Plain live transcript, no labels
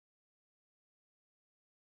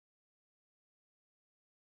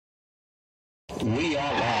We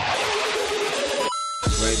are live.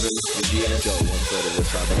 Raven, the GS, Joe, 1/3 of the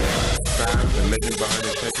Southern Sam, the legend behind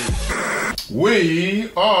the check-in. We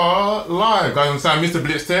are live, guys. I'm Sam, Mr.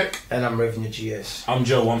 Blitz Tech. And I'm Raven, the GS. I'm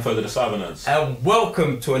Joe, 1/3 of the Southerners. And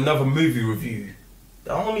welcome to another movie review.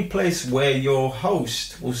 The only place where your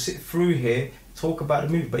host will sit through here, talk about the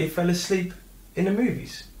movie, but he fell asleep in the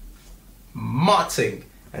movies. Martin.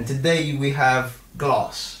 And today we have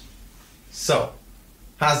Glass. So,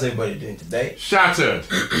 how's everybody doing today? Shattered.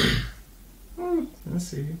 I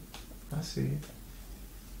see you. I see you.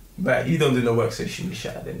 But you don't do no work, so you shouldn't be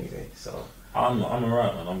shattered anyway. So I'm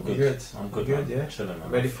alright, man. I'm good. Good. I'm good. Good, man. yeah. Chilling, man.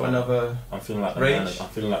 Ready for another? I'm feeling like the rage? man. I'm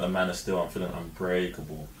feeling like the man is still. I'm feeling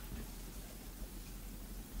unbreakable.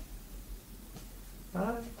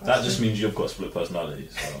 That just means you've got split personality.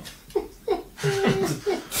 So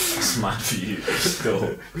that's mad for you.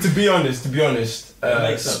 Still. To be honest, makes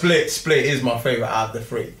sense. Split is my favourite out of the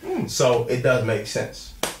three. So it does make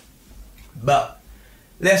sense. But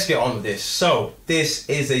let's get on with this. So this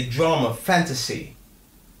is a drama fantasy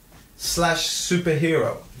 /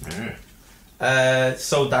 superhero.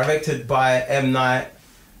 So directed by M. Night.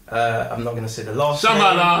 I'm not gonna say the last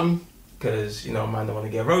Shyamalan. name because man don't want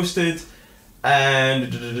to get roasted.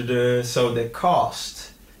 And so the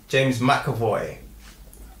cast: James McAvoy,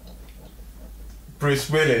 Bruce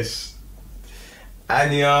Willis,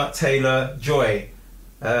 Anya Taylor-Joy,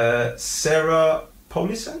 Sarah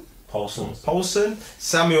Paulson,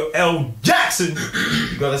 Samuel L. Jackson.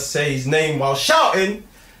 You gotta say his name while shouting.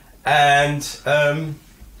 And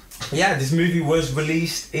this movie was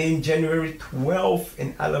released in January 12th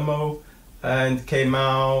in Alamo and came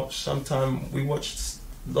out sometime we watched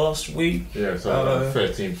last week. Yeah, so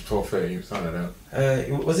 13th, 12th, 13th, something like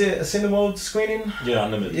that. Was it a cinema screening? Yeah,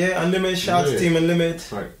 Unlimited. Yeah, Unlimited. Shout out to Team Unlimited.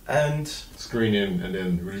 Like and screening and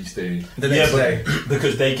then release day. the next day.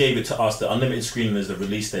 Because they gave it to us. The Unlimited screening is the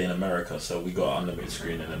release day in America, so we got Unlimited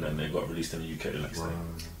screening, and then they got released in the UK the next day.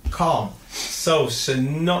 Calm. So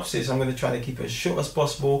synopsis. I'm going to try to keep it as short as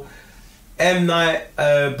possible. M. Night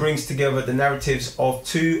brings together the narratives of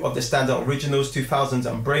two of the standout originals, 2000's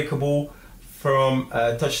Unbreakable from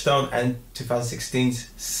Touchstone and 2016's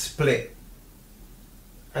Split.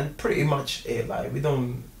 And pretty much it.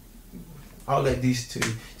 I'll let these two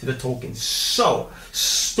do the talking. So,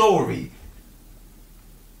 story.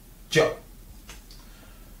 Joe.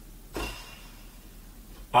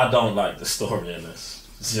 I don't like the story in this.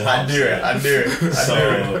 You know I knew it.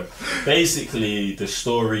 So basically, the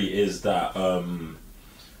story is that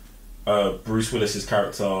Bruce Willis's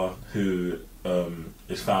character, who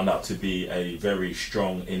is found out to be a very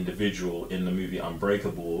strong individual in the movie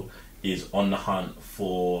Unbreakable, is on the hunt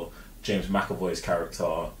for James McAvoy's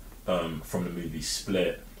character from the movie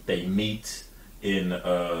Split. They meet in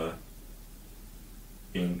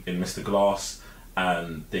Mr. Glass,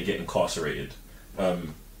 and they get incarcerated.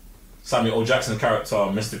 Samuel L. Jackson's character,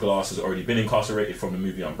 Mr. Glass, has already been incarcerated from the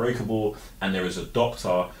movie Unbreakable, and there is a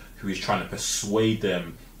doctor who is trying to persuade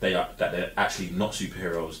them that they're actually not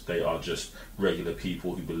superheroes, they are just regular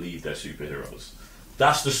people who believe they're superheroes.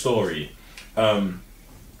 That's the story. And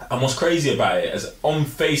what's crazy about it is, on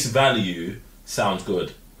face value, sounds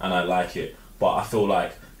good, and I like it, but I feel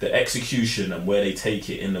like the execution and where they take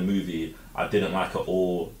it in the movie, I didn't like at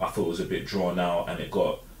all. I thought it was a bit drawn out, and it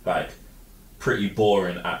got pretty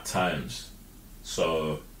boring at times.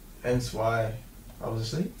 So Hence why I was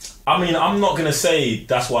asleep. I mean, I'm not gonna say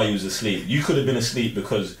that's why you was asleep. You could have been asleep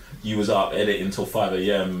because you was up editing till 5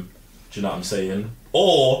 a.m. Do you know what I'm saying?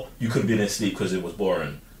 Or you could have been asleep because it was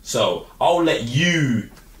boring. So I'll let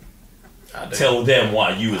you tell them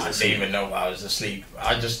why you was asleep. I didn't even know why I was asleep.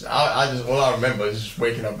 I just all I remember is just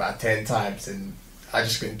waking up about 10 times and I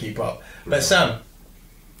just couldn't keep up. But Sam,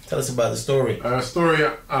 tell us about the story. Story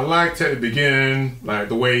I liked at the beginning, like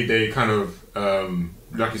the way they kind of,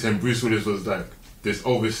 like you said, Bruce Willis was like this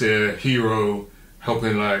overseer hero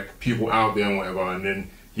helping like people out there and whatever, and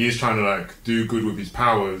then he's trying to like do good with his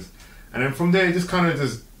powers, and then from there it just kind of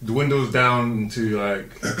just dwindles down into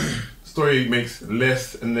like story makes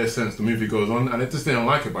less and less sense. The movie goes on, and I just didn't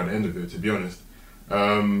like it by the end of it, to be honest.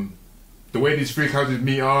 The way these three characters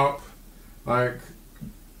meet up, like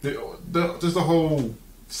just the whole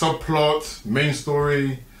subplot, main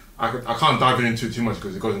story, I can't dive into it too much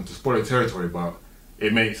because it goes into spoiler territory, but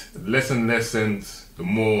it makes less and less sense the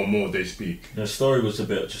more and more they speak. The story was a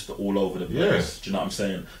bit just all over the place. Yeah. Do you know what I'm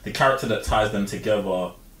saying? The character that ties them together,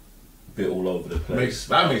 a bit all over the place.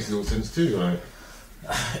 That makes little sense too, right?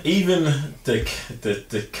 Even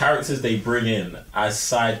the characters they bring in as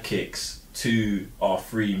sidekicks to our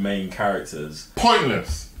three main characters.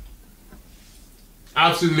 Pointless.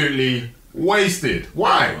 Absolutely wasted.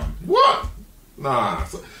 Why? What? Nah,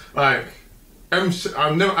 like I'm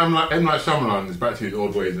like M Night Shyamalan is back to his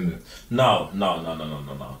old ways, isn't it? No. I'm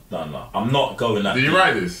not going that. Did you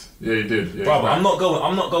write this? Yeah, you did. Yeah, Brother, I'm not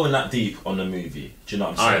going that deep on the movie. Do you know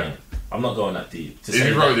what I'm saying? I'm not going that deep. If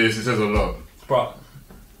you wrote this, it says a lot. Bro,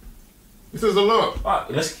 it says a lot.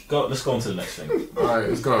 Alright, let's go on to the next thing. Alright,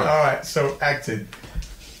 let's go. Alright, so acting.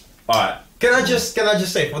 Alright. Can I just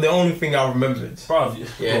say, for the only thing I remembered, Bro,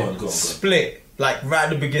 yeah, go on. Split, like right at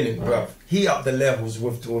the beginning, bro. He upped the levels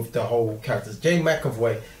with the whole characters. James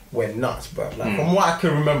McAvoy went nuts, bro. Like from what I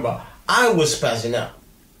can remember, I was spazzing out,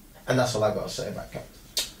 and that's all I got to say about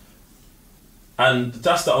characters. And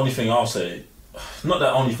that's the only thing I'll say. Not the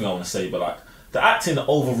only thing I want to say, but like the acting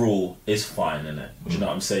overall is fine, innit? Do you know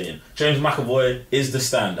what I'm saying? James McAvoy is the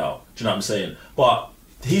standout. Do you know what I'm saying? But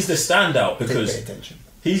he's the standout because pay attention.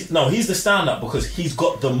 He's the standout because he's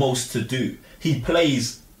got the most to do. He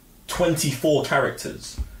plays 24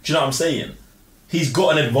 characters. Do you know what I'm saying? He's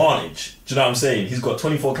got an advantage. Do you know what I'm saying? He's got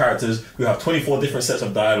 24 characters who have 24 different sets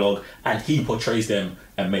of dialogue, and he portrays them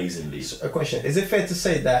amazingly. So a question: is it fair to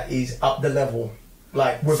say that he's up the level,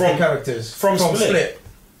 like with the characters from Split?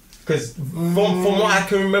 Because from what I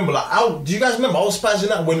can remember, like, do you guys remember? I was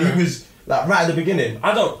spazzing out when he was like right at the beginning.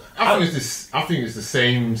 I think it's the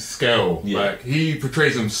same scale. Yeah. Like he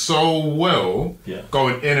portrays them so well. Yeah.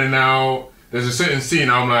 Going in and out. There's a certain scene.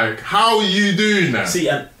 I'm like, how are you doing that? See,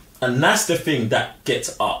 and that's the thing that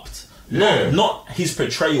gets upped. Yeah. Not his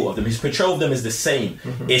portrayal of them. His portrayal of them is the same.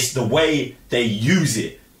 It's the way they use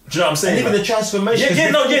it. Do you know what I'm saying? And even the transformation.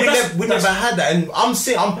 We never had that,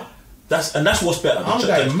 and that's what's better.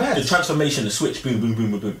 The transformation, the switch, boom, boom,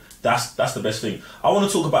 boom, boom, boom. That's the best thing. I want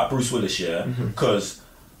to talk about Bruce Willis, yeah, because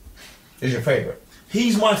he's your favorite.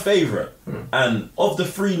 He's my favorite, and of the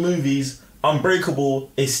 3 movies,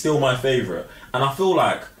 Unbreakable is still my favorite. And I feel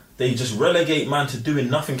like they just relegate man to doing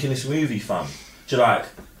nothing in this movie, fam. Do you like?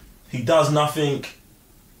 He does nothing,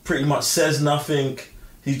 pretty much says nothing.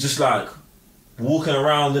 He's just like walking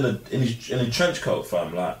around in a trench coat,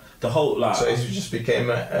 fam. Like the whole like. So he just became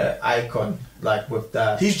an icon, like with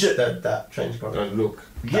that. He's just that trench coat. That look.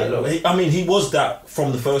 Yeah, he was that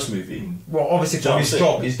from the first movie. Well, obviously from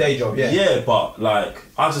his day job, yeah. Yeah, but like,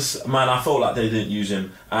 I felt like they didn't use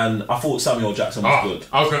him, and I thought Samuel Jackson was good.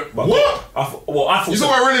 I was going, but what? I thought. You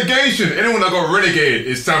talk about relegation. Anyone that got relegated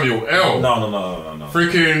is Samuel L. No.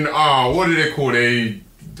 Freaking, what did they call? They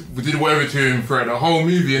did whatever to him throughout the whole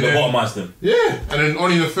movie, and the then bottomized him. Yeah, and then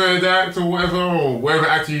only the 3rd act or whatever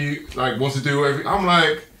act he like wants to do. Whatever. I'm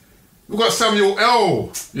like, we got Samuel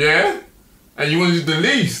L. Yeah. And you want to do the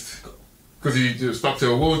least because he just stuck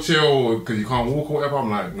to a wheelchair or because he can't walk or whatever.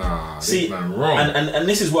 I'm like, nah, this man wrong. And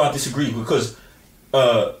this is where I disagree because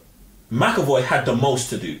McAvoy had the most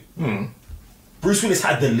to do. Bruce Willis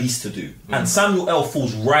had the least to do. And Samuel L.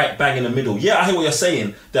 falls right bang in the middle. Yeah, I hear what you're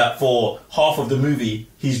saying, that for half of the movie,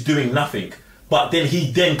 he's doing nothing. But then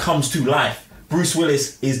he comes to life. Bruce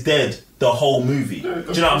Willis is dead the whole movie. Do you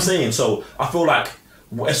know what I'm saying? So I feel like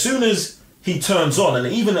as soon as he turns on, and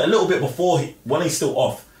even a little bit before, when he's still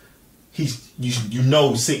off, you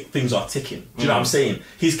know things are ticking. Do you know what I'm saying?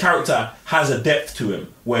 His character has a depth to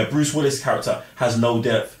him, where Bruce Willis' character has no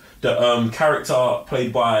depth. The character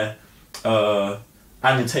played by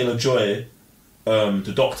Anya Taylor-Joy,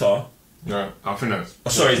 the Doctor. Yeah, I think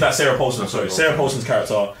that's... sorry, is that Sarah Paulson? Sorry, Sarah Paulson's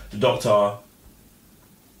character, the Doctor,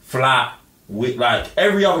 flat, like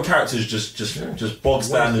every other character is just bog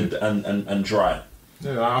standard and dry.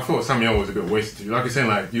 Yeah, I thought Samuel was a bit wasted. Like you're saying,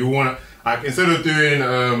 like you want to, like instead of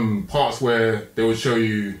doing parts where they would show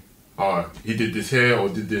you, he did this here or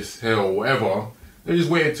did this here or whatever, they just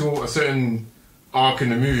waited till a certain arc in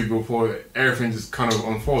the movie before everything just kind of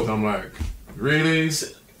unfolds. I'm like, really?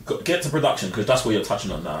 Get to production because that's what you're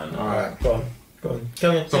touching on now. Alright, go on.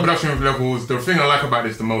 Kevin. So production levels. The thing I like about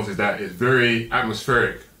this the most is that it's very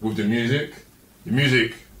atmospheric with the music. The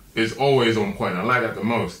music is always on point. I like that the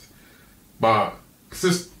most, but it's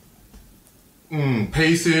just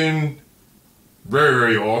pacing very,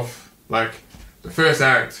 very off. Like the first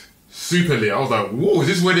act, super lit. I was like, whoa, is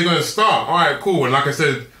this where they're going to start? All right, cool. And like I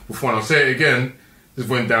said before, and I'll say it again, just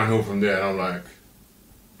went downhill from there. And I'm like,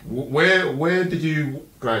 where did you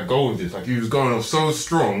like go with this? Like you was going off so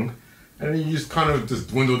strong, and then you just kind of just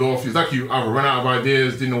dwindled off. It's like you either ran out of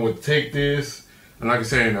ideas, didn't know what to take this. And like I'm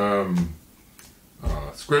saying,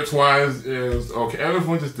 script-wise, it was okay.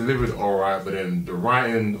 Everyone just delivered all right, but then the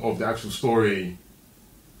writing of the actual story,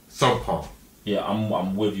 subpar. Yeah,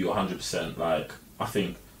 I'm with you 100%. Like, I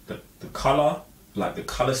think the color, like the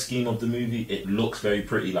color scheme of the movie, it looks very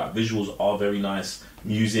pretty. Like visuals are very nice,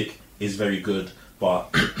 music is very good,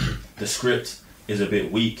 but the script is a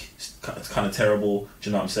bit weak. It's kind of terrible. Do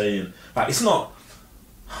you know what I'm saying? Like, it's not.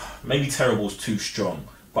 Maybe terrible is too strong,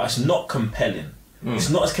 but it's not compelling. It's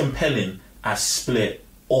not as compelling as Split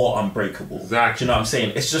or Unbreakable. Exactly. Do you know what I'm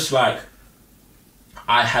saying? It's just like,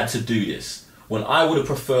 I had to do this. When I would have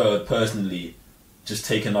preferred, personally, just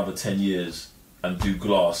take another 10 years and do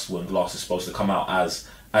Glass when Glass is supposed to come out as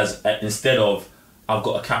instead of, I've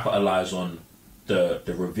got to capitalise on the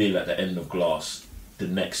reveal at the end of Glass the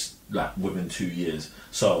next, like, within 2 years.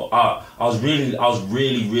 So I was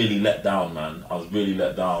really let down, man. I was really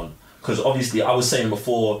let down, because obviously I was saying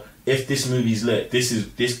before, if this movie's lit, this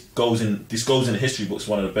goes in the history books,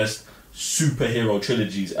 one of the best superhero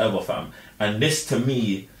trilogies ever, fam. And this, to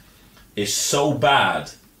me, is so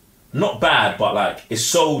bad, not bad, but like, it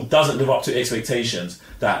so doesn't live up to expectations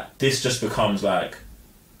that this just becomes like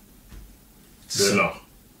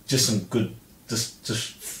just some good, just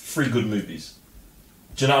 3 good movies.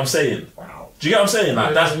 Do you know what I'm saying? Wow. Do you get what I'm saying?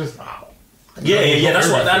 Like, that's just, wow. yeah.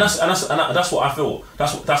 That's what I feel.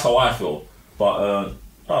 That's how I feel. But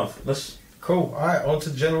let's. Cool. All right, on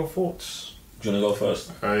to general thoughts. Do you wanna go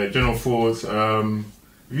first? General thoughts.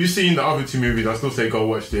 If you've seen the other 2 movies, I still say go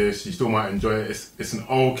watch this. You still might enjoy it. It's an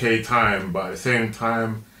okay time, but at the same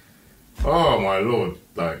time, oh my lord,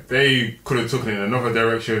 like, they could have taken it in another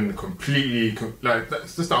direction completely. Like,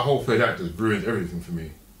 that's just that whole third act just ruins everything for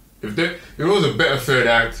me. If it was a better third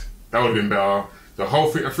act, that would have been better. The whole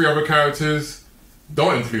 3 other characters,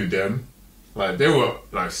 don't include them. Like, they were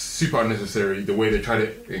like super unnecessary. The way they tried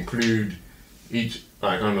to include each,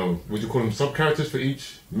 like, I don't know, would you call them sub characters for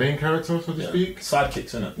each main character, so to speak?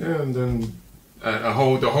 Sidekicks, innit? Yeah, and then the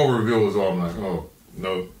whole reveal as well. I'm like, oh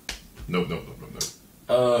no.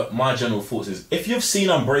 My general thoughts is, if you've seen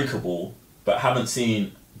Unbreakable but haven't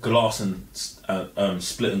seen Glass and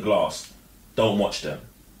Split and Glass, don't watch them.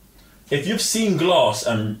 If you've seen Glass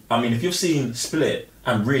if you've seen Split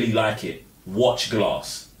and really like it, watch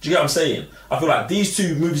Glass. Do you get what I'm saying? I feel like these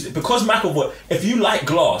 2 movies, because McAvoy, if you like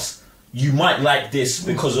Glass, you might like this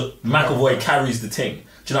because McAvoy carries the thing. Do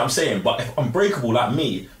you know what I'm saying? But if Unbreakable, like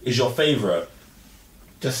me, is your favourite,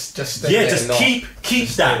 Just stay there. Just keep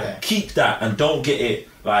that, and don't get it,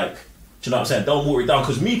 like, do you know what I'm saying? Don't water it down.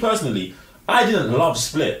 Because me personally, I didn't love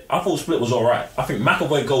Split. I thought Split was alright. I think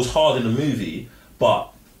McAvoy goes hard in the movie, but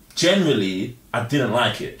generally, I didn't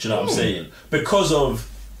like it. Do you know what I'm saying? Because of,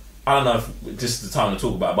 I don't know if this is the time to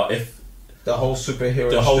talk about it, but if the whole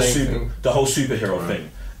superhero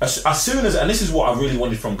thing. As soon as, and this is what I really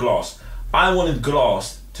wanted from Glass, I wanted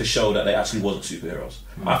Glass to show that they actually wasn't superheroes.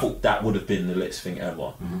 I thought that would have been the latest thing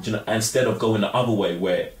ever. Do you know, instead of going the other way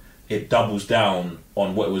where it doubles down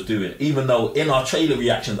on what it was doing. Even though in our trailer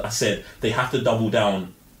reactions I said they have to double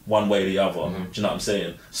down one way or the other. Do you know what I'm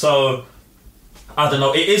saying? So I don't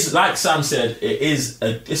know. It is, like Sam said, it's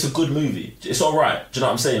a good movie. It's alright. Do you know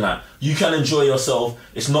what I'm saying? Like, you can enjoy yourself.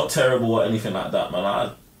 It's not terrible or anything like that,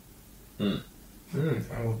 man. And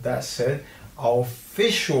with that said, our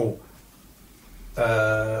official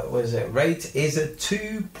rate is a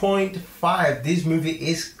 2.5. This movie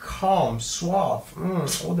is calm, suave,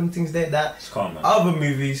 all them things there. That it's calm, man. Other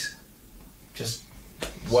movies just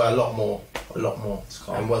were a lot more,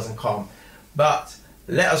 and wasn't calm. But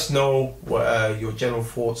let us know what your general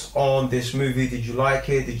thoughts on this movie. Did you like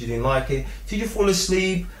it? Did you didn't like it? Did you fall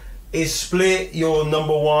asleep? Is Split your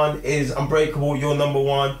number 1? Is Unbreakable your number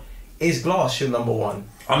 1? Is Glass your number 1?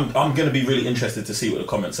 I'm going to be really interested to see what the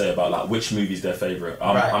comments say about, like, which movie's their favourite.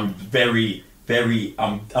 I'm very,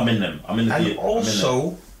 I'm in them. And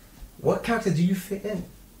also, what character do you fit in?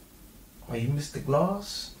 Are you Mr.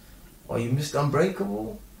 Glass? Are you Mr.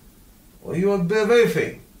 Unbreakable? Or are you a bit of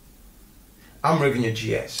everything? I'm Raven your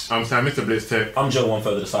GS. I'm Sam, Mr. Blitz Tech. I'm Joe, one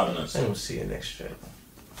further to Cybernerds. And we'll see you next trailer.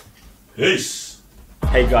 Peace.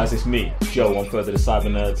 Hey guys, it's me, Joe, one further to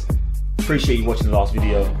Cybernerds. Appreciate you watching the last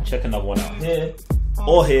video. Check another one out here,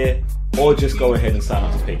 or just go ahead and sign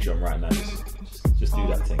up to Patreon right now. Just do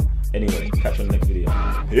that thing. Anyway, catch you on the next video.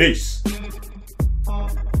 Peace.